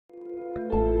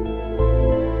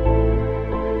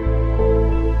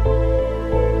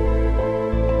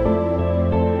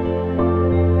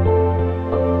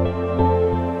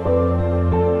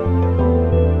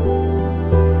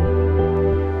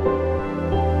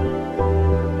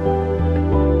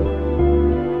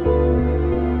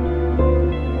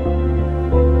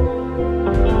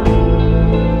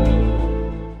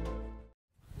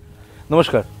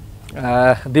নমস্কার।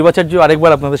 দেবাচার্য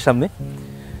আরেকবার আপনাদের সামনে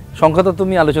সংখ্যাতত্ত্ব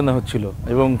নিয়ে আলোচনা হচ্ছিল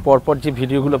এবং পরপর যে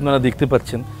ভিডিওগুলো আপনারা দেখতে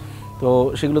পাচ্ছেন তো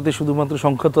সেগুলোতে শুধুমাত্র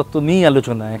সংখ্যাতত্ত্ব নিয়েই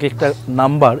আলোচনা। এক একটা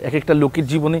নাম্বার এক একটা লোকের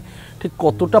জীবনে ঠিক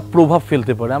কতটা প্রভাব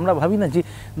ফেলতে পারে। আমরা ভাবি না যে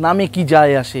নামে কি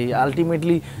যায় আসে।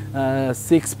 আলটিমেটলি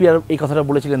শেক্সপিয়ার এই কথাটা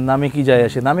বলেছিলেন, নামে কি যায়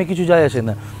আসে, নামে কিছু যায় আসে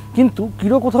না, কিন্তু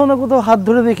কিরো কোথাও না কোথাও হাত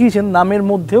ধরে দেখিয়েছেন নামের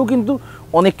মধ্যেও কিন্তু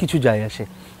অনেক কিছু যায় আসে।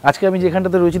 আজকে আমি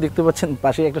যেখানটাতে রয়েছি দেখতে পাচ্ছেন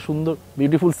পাশে একটা সুন্দর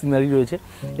বিউটিফুল সিনারি রয়েছে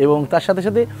এবং তার সাথে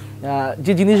সাথে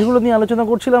যে জিনিসগুলো নিয়ে আলোচনা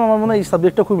করছিলাম আমার মনে হয় এই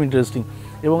সাবজেক্টটা খুব ইন্টারেস্টিং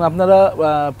এবং আপনারা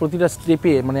প্রতিটা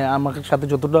স্টেপে মানে আমাকে সাথে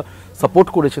যতটা সাপোর্ট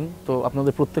করেছেন তো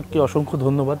আপনাদের প্রত্যেককে অসংখ্য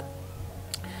ধন্যবাদ।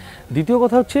 দ্বিতীয়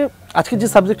কথা হচ্ছে আজকে যে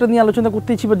সাবজেক্টটা নিয়ে আলোচনা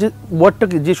করতেইছি বা যে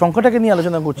ওয়ার্ডটাকে যে সংখ্যাটাকে নিয়ে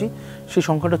আলোচনা করছি সেই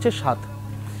সংখ্যাটা হচ্ছে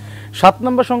 7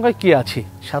 নম্বর সংখ্যায় কে আছে।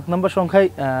 7 নম্বর সংখ্যায়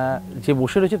যে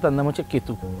বসে রয়েছে তার নাম হচ্ছে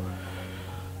কেতু।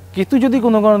 কেতু যদি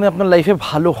কোনো কারণে আপনার লাইফে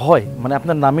ভালো হয় মানে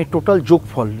আপনার নামের টোটাল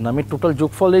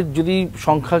যোগফলের যদি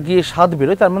সংখ্যা গিয়ে 7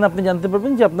 বেরোয় তার মানে আপনি জানতে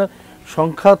পারবেন যে আপনার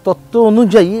সংখ্যা তত্ত্ব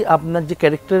অনুযায়ী আপনার যে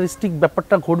ক্যারেক্টারিস্টিক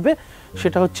ব্যাপারটা ঘটবে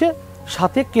সেটা হচ্ছে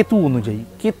 7 কেতু অনুযায়ী।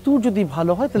 কেতু যদি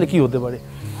ভালো হয় তাহলে কি হতে পারে?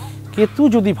 কেতু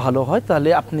যদি ভালো হয় তাহলে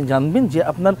আপনি জানবেন যে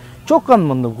আপনার চোখ কান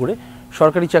বন্ধ করে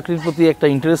সরকারি চাকরির প্রতি একটা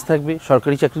ইন্টারেস্ট থাকবে,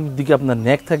 সরকারি চাকরির দিকে আপনার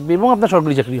ন্যাক থাকবে এবং আপনার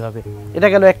সরকারি চাকরি হবে। এটা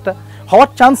গেল একটা, হওয়ার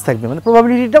চান্স থাকবে, মানে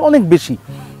প্রবাবিলিটিটা অনেক বেশি।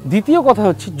 দ্বিতীয় কথা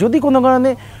হচ্ছে যদি কোনো কারণে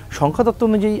সংখ্যাতত্ত্ব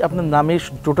অনুযায়ী আপনার নামের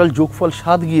টোটাল যোগফল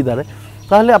 7 গিয়ে দাঁড়ায়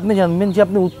তাহলে আপনি জানবেন যে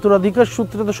আপনি উত্তরাধিকার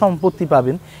সূত্রে তো সম্পত্তি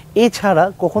পাবেন, এছাড়া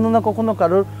কখনো না কখনো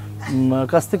কারোর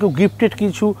কাছ থেকেও গিফটেড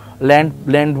কিছু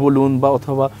ল্যান্ড বলুন বা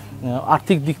অথবা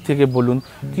আর্থিক দিক থেকে বলুন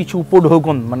কিছু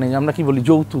উপঢৌকন মানে আমরা কি বলি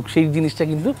যৌতুক, সেই জিনিসটা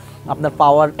কিন্তু আপনার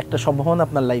পাওয়ার একটা সম্ভাবনা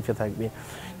আপনার লাইফে থাকবে।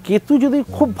 কেতু যদি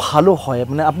খুব ভালো হয়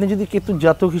মানে আপনি যদি কেতু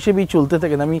জাতক হিসেবেই চলতে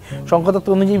থাকেন, আমি সংখ্যাতত্ত্ব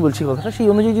অনুযায়ী বলছি কথাটা, সেই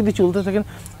অনুযায়ী যদি চলতে থাকেন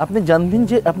আপনি জানবেন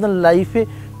যে আপনার লাইফে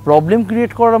প্রবলেম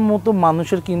ক্রিয়েট করার মতো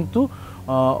মানুষের কিন্তু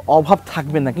অভাব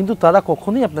থাকবে না, কিন্তু তারা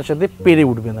কখনোই আপনার সাথে পেরে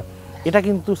উঠবে না। এটা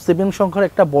কিন্তু 7 সংখ্যার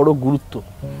একটা বড় গুরুত্ব।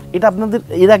 এটা আপনাদের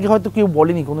এর আগে হয়তো কেউ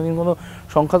বলেনি কোনোদিন কোনো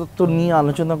সংখ্যাতত্ত্ব নিয়ে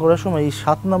আলোচনা করার সময় এই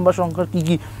 7 নম্বর সংখ্যার কী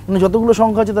কী মানে যতগুলো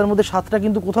সংখ্যা আছে তার মধ্যে 7টা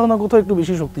কিন্তু কোথাও না কোথাও একটু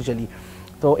বেশি শক্তিশালী।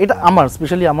 তো এটা আমার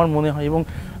স্পেশালি আমার মনে হয় এবং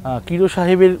কিরো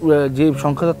সাহেবের যে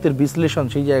সংখ্যাতত্ত্বের বিশ্লেষণ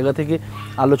সেই জায়গা থেকে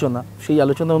সেই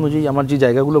আলোচনা অনুযায়ী আমার যে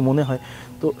জায়গাগুলো মনে হয়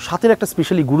তো 7-এর একটা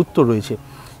স্পেশালি গুরুত্ব রয়েছে।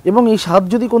 এবং এই 7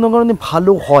 যদি কোনো কারণে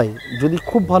ভালো হয়, যদি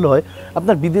খুব ভালো হয়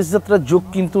আপনার বিদেশ যাত্রার যোগ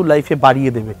কিন্তু লাইফে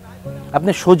বাড়িয়ে দেবে।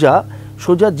 আপনি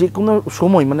সোজা যে কোনো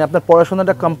সময় মানে আপনার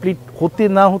পড়াশোনাটা কমপ্লিট হতে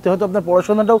না হতে হয়তো আপনার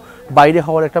পড়াশোনাটাও বাইরে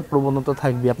হওয়ার একটা প্রবণতা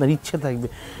থাকবে, আপনার ইচ্ছে থাকবে,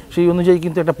 সেই অনুযায়ী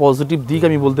কিন্তু একটা পজিটিভ দিক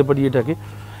আমি বলতে পারি এটাকে।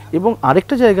 এবং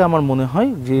আরেকটা জায়গা আমার মনে হয়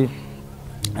যে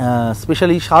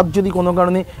স্পেশালি 7 যদি কোনো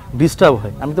কারণে ডিস্টার্ব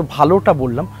হয়, আমি তো ভালোটা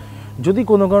বললাম, যদি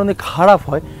কোনো কারণে খারাপ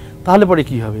হয় তাহলে পরে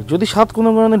কী হবে? যদি 7 কোনো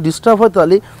কারণে ডিস্টার্ব হয়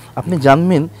তাহলে আপনি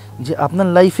জানবেন যে আপনার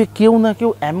লাইফে কেউ না কেউ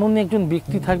এমন একজন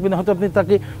ব্যক্তি থাকবে না, হয়তো আপনি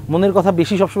তাকে মনের কথা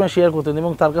বেশি সবসময় শেয়ার করতেন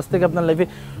এবং তার কাছ থেকে আপনার লাইফে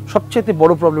সবচাইতে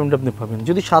বড় প্রবলেমটা আপনি পাবেন।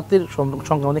 যদি 7-এর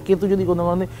সংখ্যা মানে কেতু যদি কোনো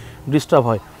কারণে ডিস্টার্ব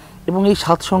হয় এবং এই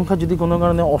 7 সংখ্যা যদি কোনো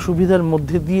কারণে অসুবিধার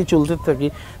মধ্যে দিয়ে চলতে থাকে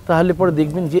তাহলে পরে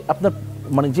দেখবেন যে আপনার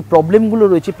মানে যে প্রবলেমগুলো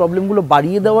রয়েছে প্রবলেমগুলো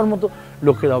বাড়িয়ে দেওয়ার মতো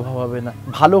লোকের অভাব হবে না।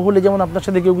 ভালো হলে যেমন আপনার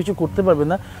সাথে কেউ কিছু করতে পারবে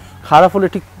না, খারাপ হলে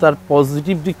ঠিক তার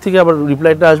পজিটিভ দিক থেকে আবার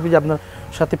রিপ্লাইটা আসবে যে আপনার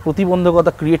সাথে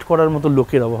প্রতিবন্ধকতা ক্রিয়েট করার মতো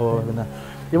লোকের অভাব হবে না।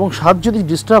 এবং 7 যদি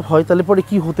ডিস্টার্ব হয় তাহলে পরে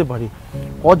কি হতে পারে?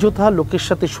 অযথা লোকের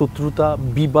সাথে শত্রুতা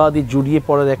বিবাদে জড়িয়ে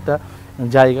পড়ার একটা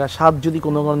জায়গা। 7 যদি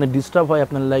কোনো কারণে ডিস্টার্ব হয়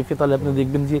আপনার লাইফে তাহলে আপনি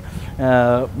দেখবেন যে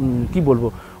কি বলবো,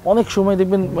 অনেক সময়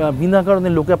দেখবেন বিনা কারণে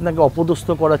লোকে আপনাকে অপদস্থ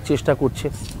করার চেষ্টা করছে।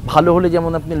 ভালো হলে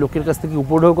যেমন আপনি লোকের কাছ থেকে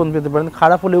উপঢৌকন পেতে পারেন,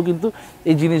 খারাপ হলেও কিন্তু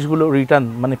এই জিনিসগুলো রিটার্ন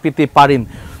মানে পেতে পারেন।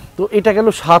 তো এটা গেল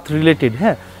 7 রিলেটেড।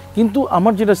 হ্যাঁ, কিন্তু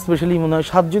আমার যেটা স্পেশালি মনে হয়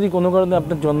 7 যদি কোনো কারণে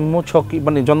আপনার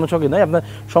জন্মছকে নয় আপনার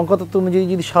সংখ্যাতত্ত্ব অনুযায়ী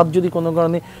যদি 7 যদি কোনো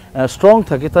কারণে স্ট্রং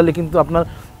থাকে তাহলে কিন্তু আপনার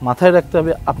মাথায় রাখতে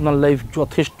হবে আপনার লাইফ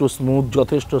যথেষ্ট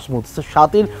স্মুথ।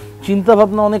 7-এর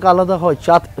চিন্তাভাবনা অনেক আলাদা হয়।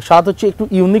 7 হচ্ছে একটু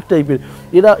ইউনিক টাইপের,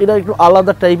 এরা একটু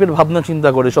আলাদা টাইপের ভাবনা চিন্তা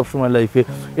করে সবসময় লাইফে।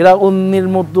 এরা অন্যের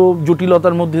মতো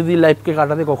জটিলতার মধ্যে দিয়ে লাইফকে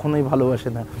কাটাতে কখনোই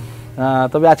ভালোবাসে না।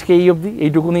 তবে আজকে এই অবধি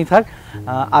এইটুকুনই থাক।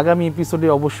 আগামী এপিসোডে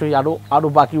অবশ্যই আরও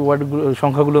বাকি ওয়ার্ডগুলো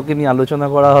সংখ্যাগুলোকে নিয়ে আলোচনা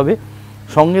করা হবে।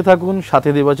 সঙ্গে থাকুন সাথে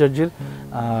দেবাচার্যের।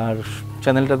 আর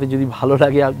চ্যানেলটাতে যদি ভালো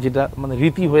লাগে, যেটা মানে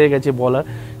রীতি হয়ে গেছে বলার,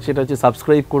 সেটা হচ্ছে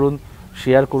সাবস্ক্রাইব করুন,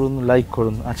 শেয়ার করুন, লাইক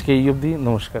করুন। আজকে এই অবধি,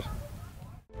 নমস্কার।